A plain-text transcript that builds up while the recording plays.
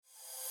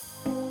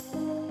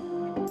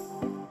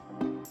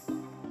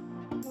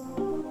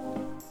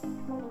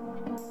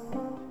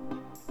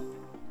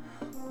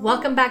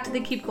Welcome back to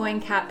the Keep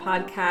Going Kat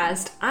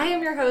podcast. I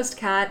am your host,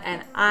 Kat,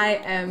 and I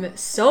am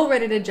so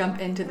ready to jump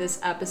into this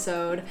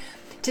episode.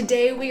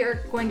 Today we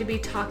are going to be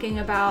talking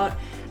about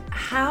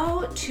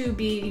how to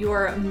be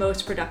your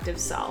most productive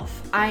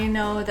self. I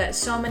know that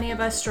so many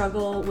of us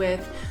struggle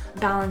with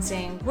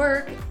balancing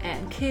work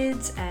and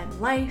kids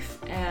and life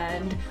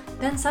and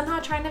then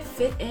somehow trying to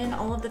fit in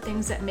all of the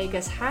things that make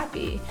us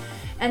happy.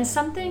 And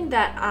something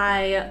that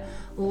I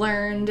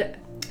learned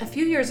a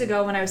few years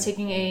ago when I was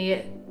taking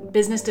a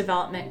business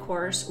development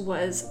course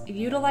was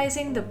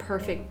utilizing the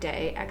perfect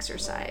day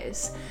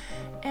exercise.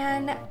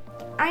 And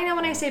I know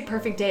when I say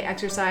perfect day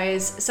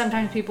exercise,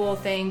 sometimes people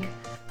think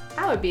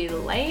I would be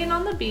laying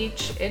on the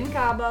beach in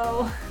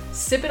Cabo,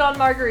 sipping on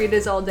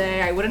margaritas all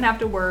day. I wouldn't have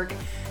to work.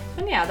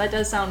 And yeah, that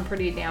does sound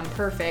pretty damn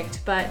perfect,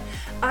 but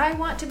I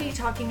want to be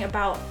talking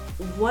about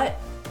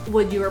what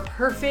would your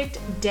perfect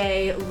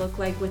day look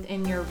like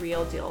within your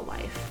real deal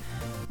life.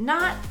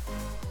 Not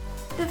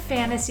the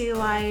fantasy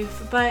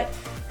life, but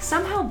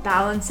somehow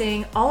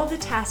balancing all of the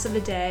tasks of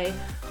the day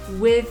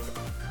with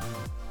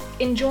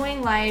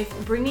enjoying life,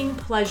 bringing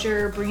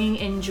pleasure, bringing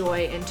in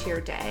joy into your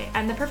day.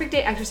 And the perfect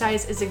day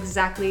exercise is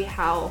exactly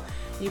how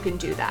you can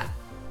do that.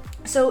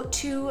 So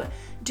to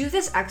do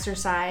this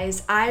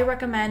exercise, I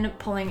recommend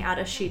pulling out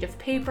a sheet of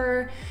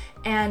paper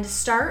and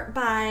start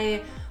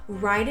by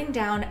writing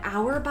down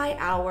hour by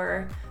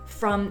hour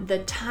from the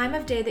time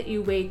of day that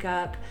you wake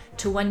up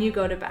to when you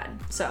go to bed.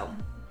 So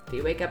if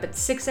you wake up at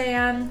 6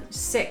 a.m.,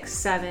 6,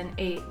 7,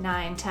 8,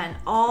 9, 10,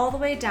 all the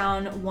way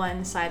down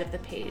one side of the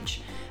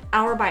page,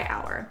 hour by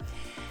hour.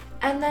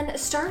 And then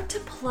start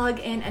to plug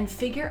in and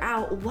figure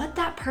out what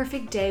that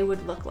perfect day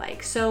would look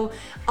like. So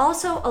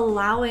also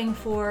allowing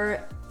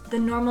for the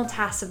normal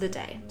tasks of the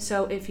day.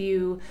 So if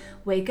you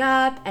wake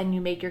up and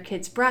you make your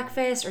kids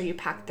breakfast or you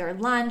pack their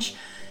lunch,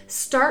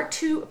 start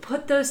to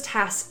put those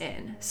tasks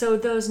in. So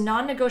those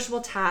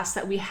non-negotiable tasks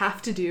that we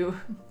have to do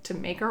to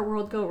make our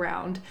world go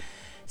round,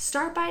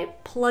 start by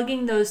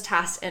plugging those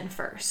tasks in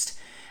first.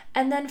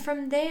 And then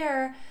from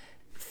there,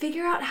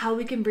 figure out how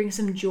we can bring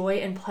some joy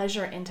and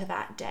pleasure into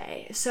that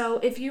day. So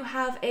if you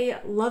have a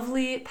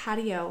lovely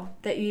patio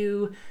that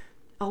you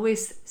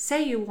always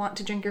say you want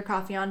to drink your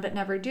coffee on but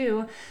never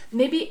do,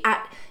 maybe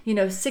at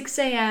 6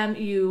 a.m.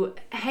 you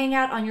hang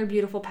out on your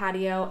beautiful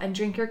patio and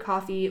drink your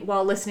coffee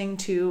while listening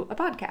to a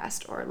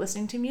podcast or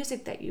listening to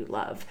music that you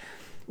love.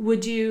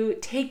 Would you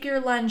take your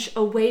lunch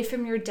away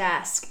from your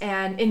desk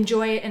and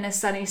enjoy it in a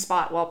sunny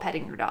spot while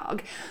petting your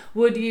dog?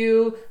 Would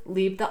you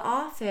leave the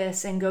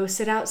office and go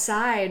sit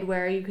outside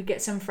where you could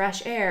get some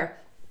fresh air?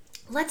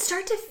 Let's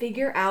start to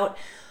figure out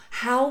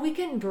how we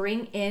can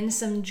bring in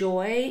some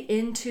joy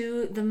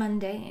into the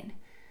mundane.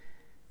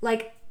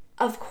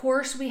 Of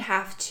course, we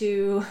have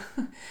to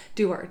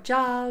do our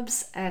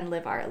jobs and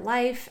live our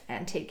life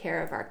and take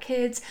care of our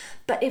kids.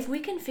 But if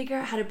we can figure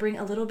out how to bring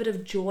a little bit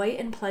of joy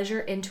and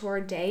pleasure into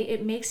our day,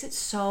 it makes it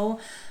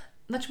so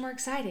much more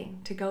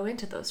exciting to go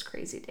into those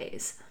crazy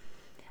days.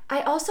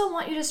 I also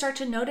want you to start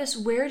to notice,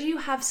 where do you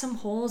have some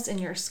holes in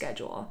your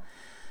schedule?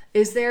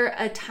 Is there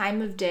a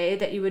time of day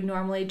that you would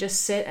normally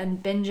just sit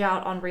and binge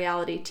out on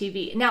reality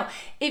TV? Now,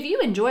 if you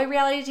enjoy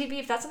reality TV,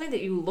 if that's something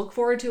that you look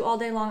forward to all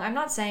day long, I'm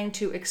not saying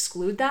to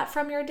exclude that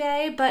from your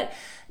day, but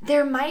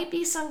there might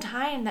be some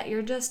time that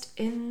you're just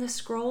in the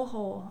scroll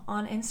hole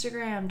on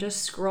Instagram,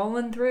 just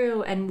scrolling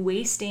through and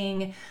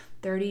wasting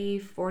 30,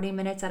 40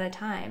 minutes at a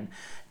time.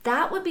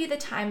 That would be the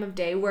time of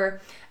day where,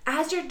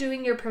 as you're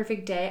doing your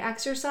perfect day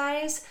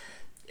exercise,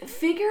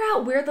 figure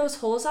out where those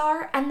holes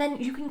are, and then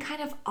you can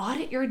kind of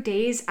audit your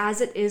days as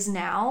it is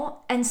now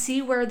and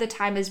see where the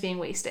time is being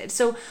wasted.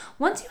 So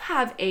once you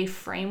have a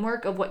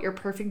framework of what your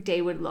perfect day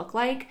would look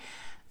like,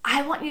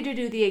 I want you to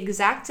do the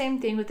exact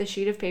same thing with a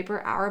sheet of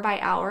paper hour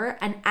by hour.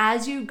 And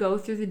as you go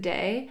through the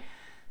day,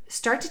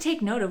 start to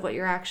take note of what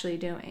you're actually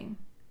doing.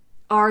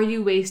 Are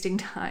you wasting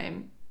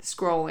time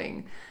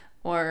scrolling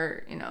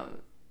or,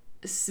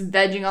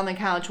 vegging on the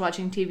couch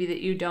watching TV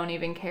that you don't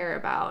even care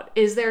about?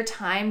 Is there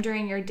time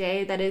during your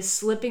day that is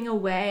slipping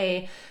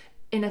away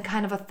in a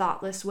kind of a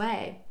thoughtless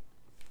way?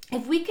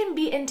 If we can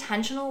be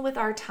intentional with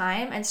our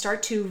time and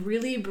start to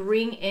really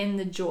bring in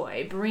the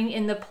joy, bring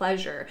in the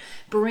pleasure,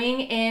 bring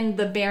in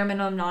the bare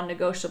minimum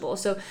non-negotiable.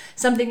 So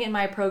something in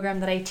my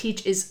program that I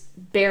teach is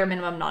bare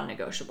minimum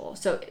non-negotiable.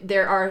 So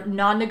there are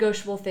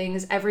non-negotiable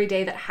things every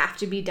day that have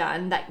to be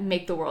done that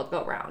make the world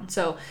go round.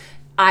 So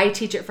I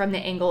teach it from the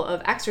angle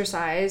of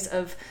exercise,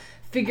 of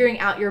figuring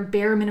out your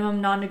bare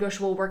minimum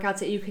non-negotiable workouts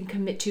that you can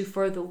commit to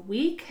for the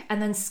week, and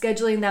then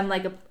scheduling them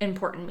like an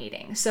important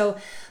meeting. So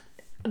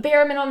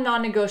bare minimum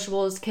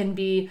non-negotiables can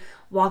be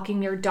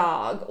walking your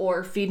dog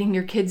or feeding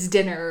your kids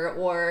dinner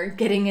or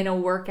getting in a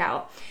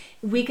workout.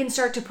 We can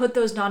start to put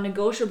those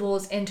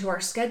non-negotiables into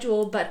our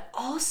schedule, but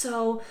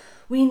also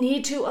we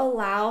need to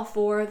allow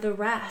for the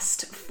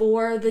rest,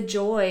 for the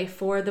joy,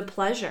 for the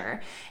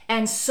pleasure.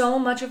 And so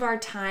much of our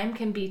time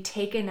can be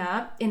taken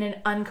up in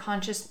an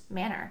unconscious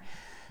manner.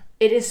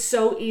 it is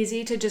so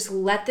easy to just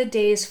let the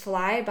days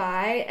fly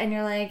by and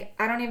you're like,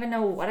 I don't even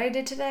know what I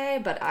did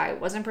today, but I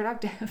wasn't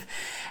productive.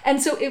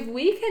 And so if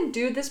we can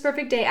do this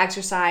perfect day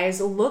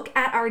exercise, look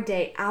at our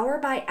day hour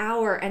by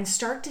hour and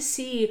start to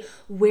see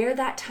where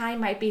that time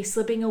might be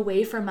slipping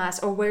away from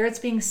us or where it's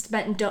being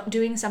spent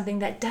doing something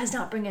that does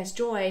not bring us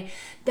joy,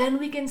 then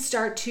we can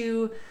start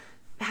to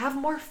have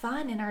more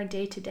fun in our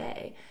day to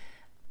day.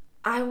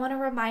 I want to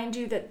remind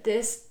you that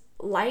this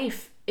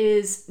life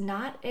is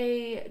not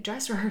a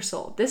dress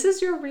rehearsal. This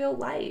is your real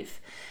life.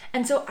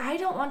 And so I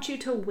don't want you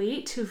to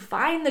wait to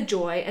find the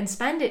joy and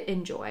spend it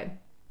in joy.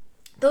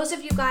 Those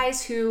of you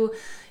guys who,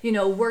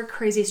 work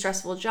crazy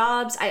stressful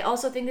jobs, I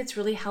also think it's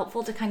really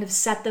helpful to kind of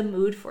set the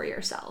mood for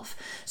yourself.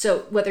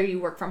 So whether you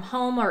work from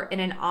home or in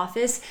an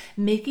office,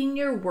 making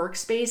your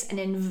workspace an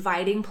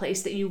inviting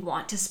place that you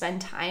want to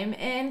spend time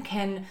in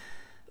can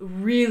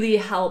really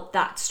help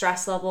that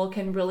stress level,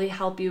 can really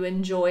help you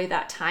enjoy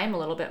that time a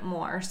little bit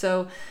more.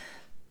 So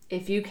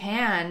if you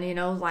can,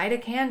 light a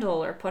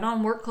candle or put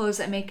on work clothes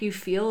that make you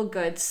feel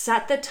good.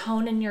 Set the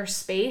tone in your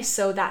space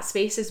so that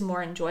space is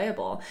more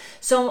enjoyable.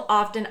 So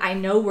often I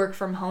know work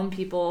from home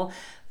people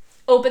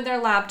open their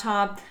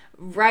laptop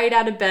right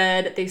out of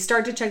bed, they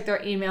start to check their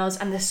emails,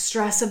 and the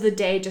stress of the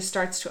day just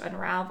starts to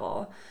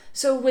unravel.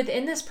 So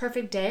within this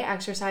perfect day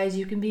exercise,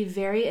 you can be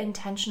very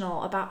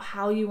intentional about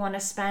how you want to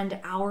spend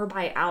hour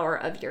by hour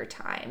of your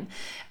time.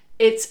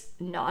 It's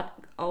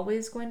not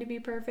always going to be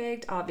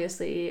perfect.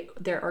 Obviously,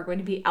 there are going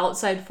to be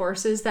outside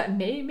forces that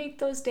may make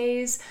those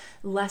days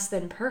less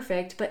than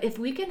perfect. But if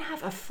we can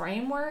have a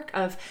framework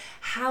of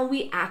how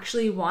we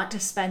actually want to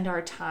spend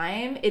our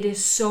time, it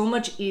is so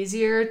much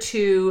easier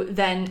to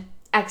then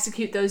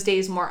execute those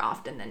days more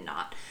often than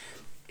not.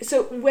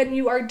 So when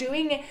you are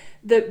doing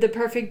the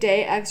perfect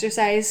day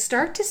exercise,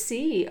 start to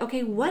see,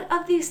 okay, what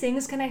of these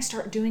things can I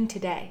start doing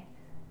today?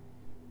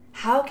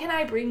 How can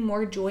I bring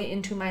more joy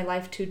into my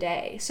life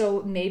today?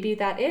 So maybe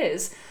that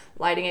is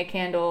lighting a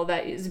candle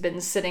that has been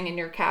sitting in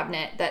your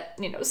cabinet that,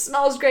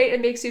 smells great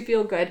and makes you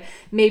feel good.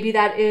 Maybe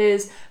that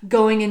is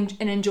going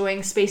and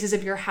enjoying spaces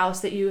of your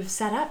house that you have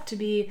set up to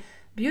be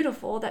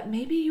beautiful that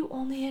maybe you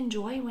only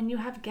enjoy when you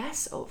have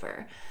guests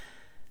over.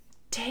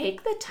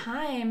 Take the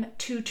time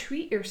to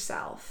treat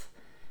yourself.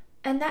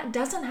 And that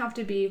doesn't have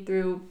to be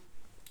through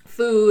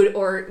food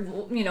or,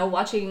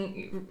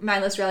 watching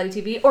mindless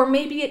reality TV, or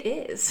maybe it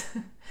is.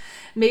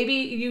 Maybe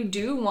you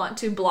do want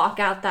to block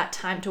out that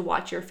time to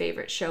watch your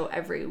favorite show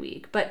every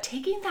week, but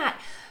taking that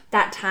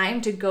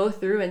time to go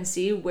through and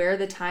see where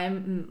the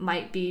time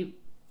might be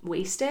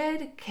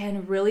wasted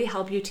can really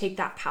help you take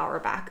that power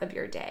back of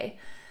your day.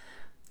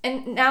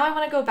 And now I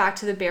want to go back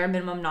to the bare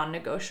minimum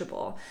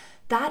non-negotiable.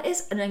 That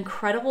is an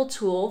incredible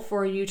tool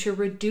for you to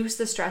reduce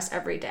the stress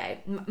every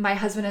day. My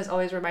husband is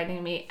always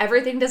reminding me,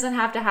 everything doesn't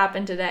have to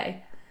happen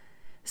today.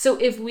 So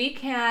if we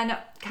can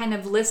kind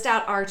of list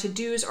out our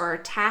to-dos or our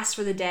tasks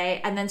for the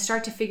day and then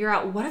start to figure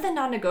out what are the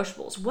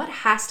non-negotiables, what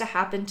has to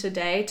happen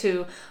today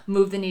to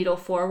move the needle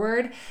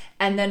forward,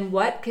 and then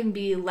what can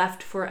be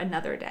left for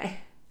another day.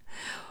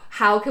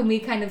 How can we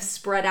kind of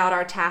spread out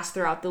our tasks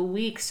throughout the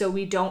week so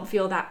we don't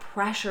feel that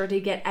pressure to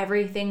get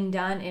everything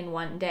done in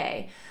one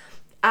day?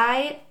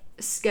 I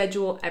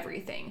schedule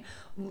everything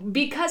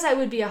because I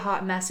would be a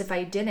hot mess if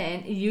I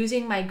didn't,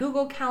 using my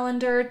Google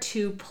Calendar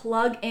to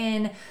plug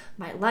in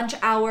my lunch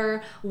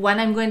hour, when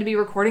I'm going to be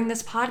recording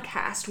this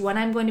podcast, when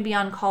I'm going to be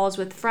on calls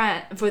with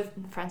friends,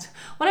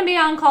 when I'm being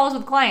on calls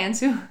with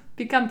clients who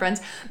become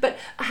friends. But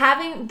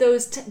having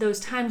those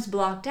times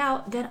blocked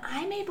out, then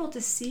I'm able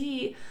to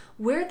see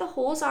where the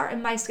holes are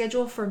in my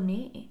schedule for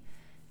me.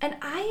 And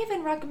I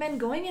even recommend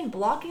going and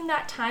blocking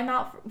that time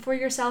out for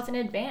yourself in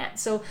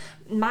advance. So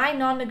my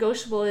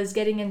non-negotiable is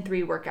getting in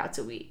 3 workouts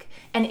a week.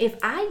 And if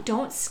I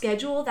don't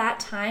schedule that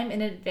time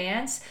in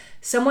advance,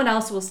 someone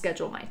else will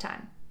schedule my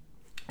time.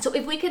 So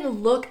if we can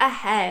look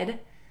ahead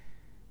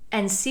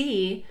and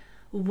see,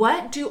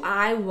 what do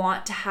I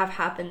want to have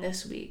happen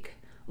this week?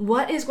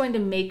 What is going to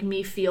make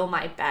me feel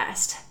my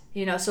best?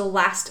 So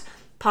last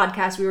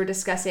podcast we were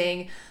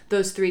discussing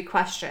those 3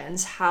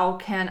 questions. How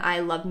can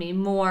I love me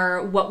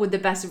more? What would the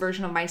best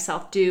version of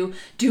myself do?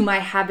 Do my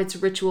habits,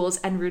 rituals,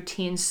 and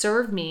routines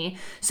serve me?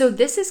 So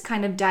this is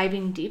kind of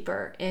diving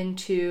deeper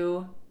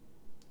into,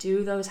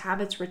 do those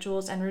habits,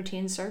 rituals, and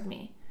routines serve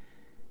me?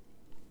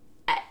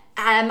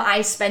 Am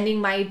I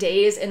spending my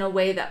days in a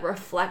way that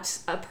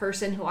reflects a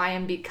person who I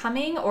am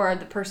becoming or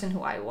the person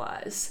who I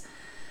was?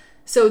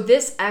 So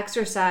this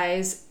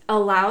exercise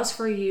allows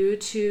for you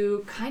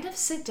to kind of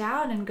sit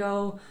down and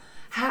go,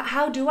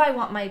 how do I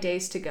want my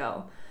days to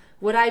go?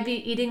 Would I be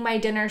eating my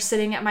dinner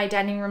sitting at my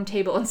dining room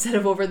table instead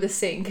of over the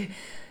sink?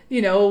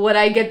 Would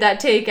I get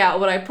that takeout?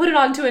 Would I put it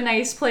onto a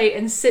nice plate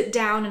and sit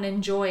down and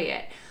enjoy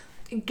it?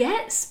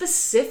 Get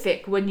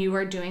specific when you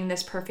are doing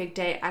this perfect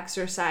day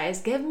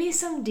exercise. Give me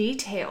some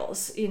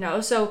details,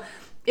 So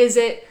is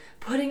it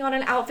putting on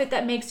an outfit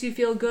that makes you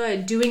feel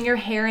good, doing your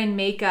hair and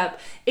makeup?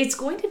 It's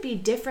going to be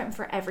different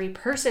for every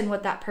person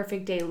what that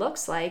perfect day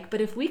looks like.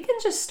 But if we can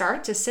just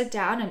start to sit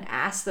down and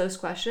ask those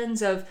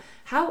questions of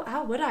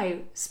how would I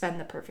spend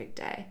the perfect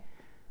day?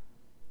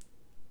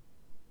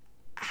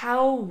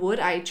 how would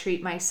I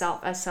treat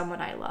myself as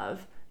someone I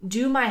love?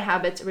 Do my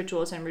habits,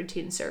 rituals, and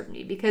routines serve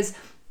me? Because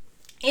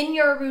in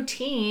your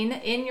routine,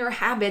 in your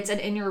habits, and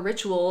in your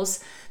rituals,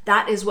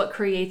 that is what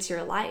creates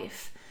your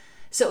life.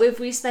 So if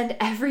we spend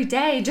every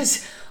day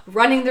just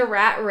running the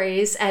rat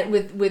race and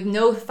with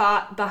no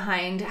thought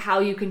behind how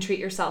you can treat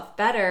yourself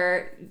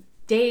better,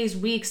 days,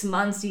 weeks,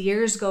 months,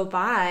 years go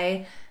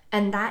by,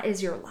 and that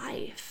is your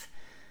life.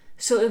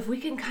 So if we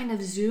can kind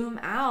of zoom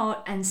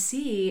out and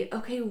see,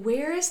 okay,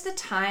 where is the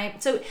time?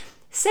 So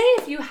say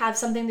if you have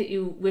something that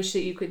you wish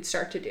that you could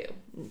start to do,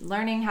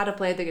 learning how to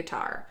play the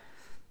guitar,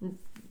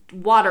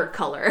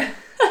 watercolor,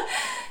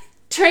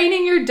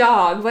 training your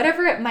dog,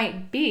 whatever it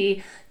might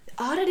be,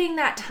 auditing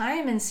that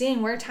time and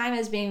seeing where time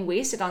is being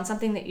wasted on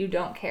something that you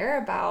don't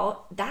care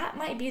about, that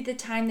might be the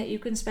time that you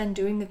can spend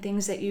doing the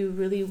things that you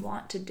really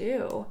want to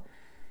do.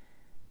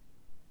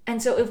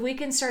 And so if we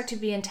can start to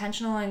be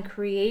intentional and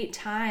create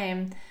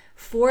time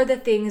for the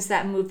things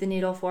that move the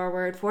needle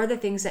forward, for the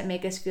things that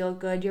make us feel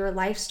good, your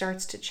life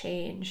starts to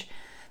change.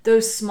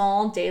 Those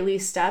small daily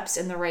steps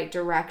in the right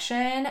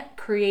direction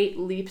create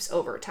leaps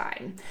over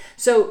time.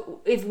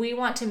 So if we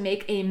want to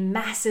make a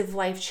massive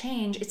life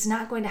change, it's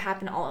not going to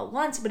happen all at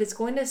once, but it's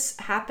going to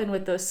happen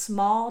with those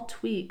small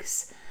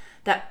tweaks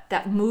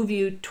that move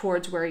you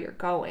towards where you're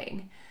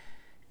going.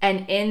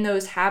 And in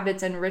those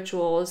habits and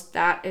rituals,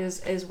 that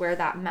is where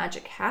that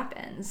magic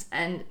happens.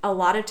 And a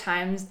lot of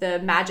times the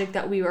magic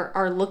that we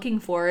are looking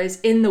for is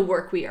in the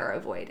work we are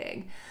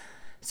avoiding.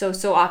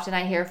 So often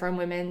I hear from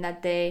women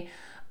that they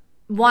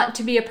want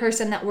to be a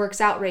person that works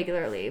out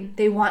regularly.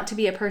 They want to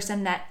be a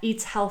person that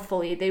eats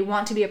healthfully. They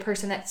want to be a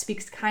person that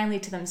speaks kindly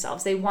to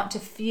themselves. They want to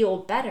feel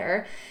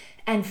better.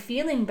 And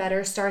feeling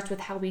better starts with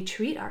how we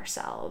treat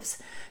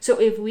ourselves. So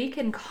if we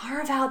can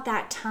carve out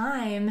that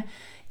time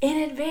in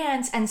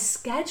advance and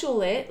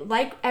schedule it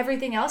like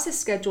everything else is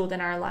scheduled in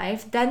our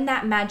life, then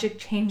that magic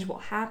change will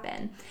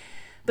happen.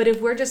 But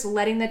if we're just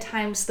letting the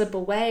time slip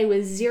away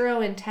with zero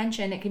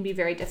intention, it can be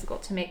very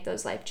difficult to make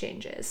those life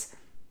changes.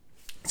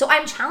 So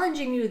I'm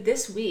challenging you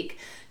this week,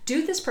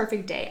 do this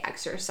perfect day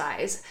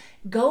exercise,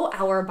 go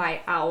hour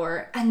by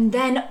hour, and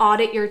then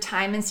audit your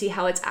time and see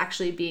how it's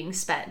actually being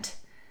spent.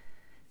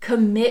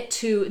 Commit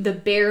to the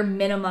bare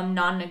minimum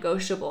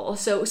non-negotiable.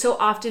 So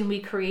often we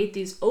create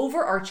these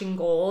overarching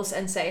goals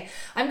and say,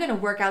 I'm going to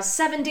work out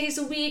 7 days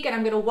a week, and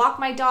I'm going to walk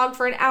my dog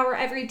for an hour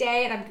every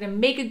day, and I'm going to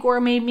make a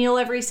gourmet meal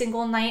every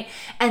single night.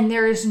 And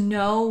there is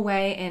no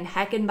way in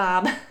heck and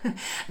bob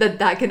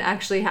that can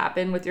actually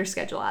happen with your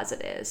schedule as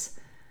it is.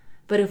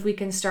 But if we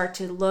can start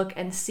to look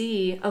and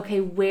see,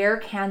 okay, where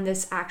can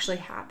this actually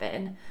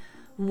happen?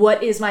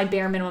 What is my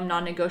bare minimum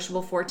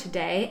non-negotiable for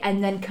today?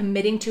 And then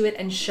committing to it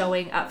and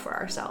showing up for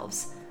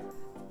ourselves.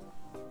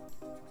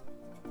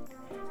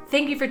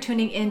 Thank you for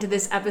tuning into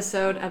this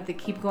episode of the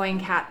Keep Going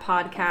Cat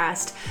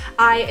podcast.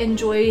 I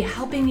enjoy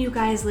helping you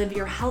guys live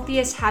your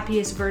healthiest,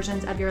 happiest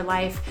versions of your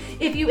life.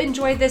 If you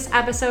enjoyed this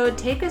episode,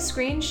 take a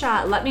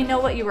screenshot. Let me know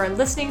what you are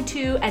listening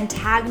to and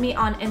tag me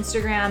on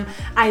Instagram.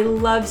 I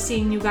love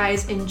seeing you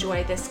guys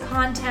enjoy this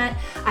content.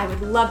 I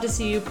would love to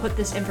see you put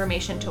this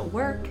information to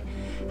work.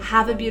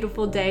 Have a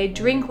beautiful day.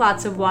 Drink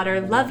lots of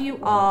water. Love you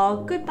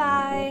all.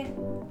 Goodbye.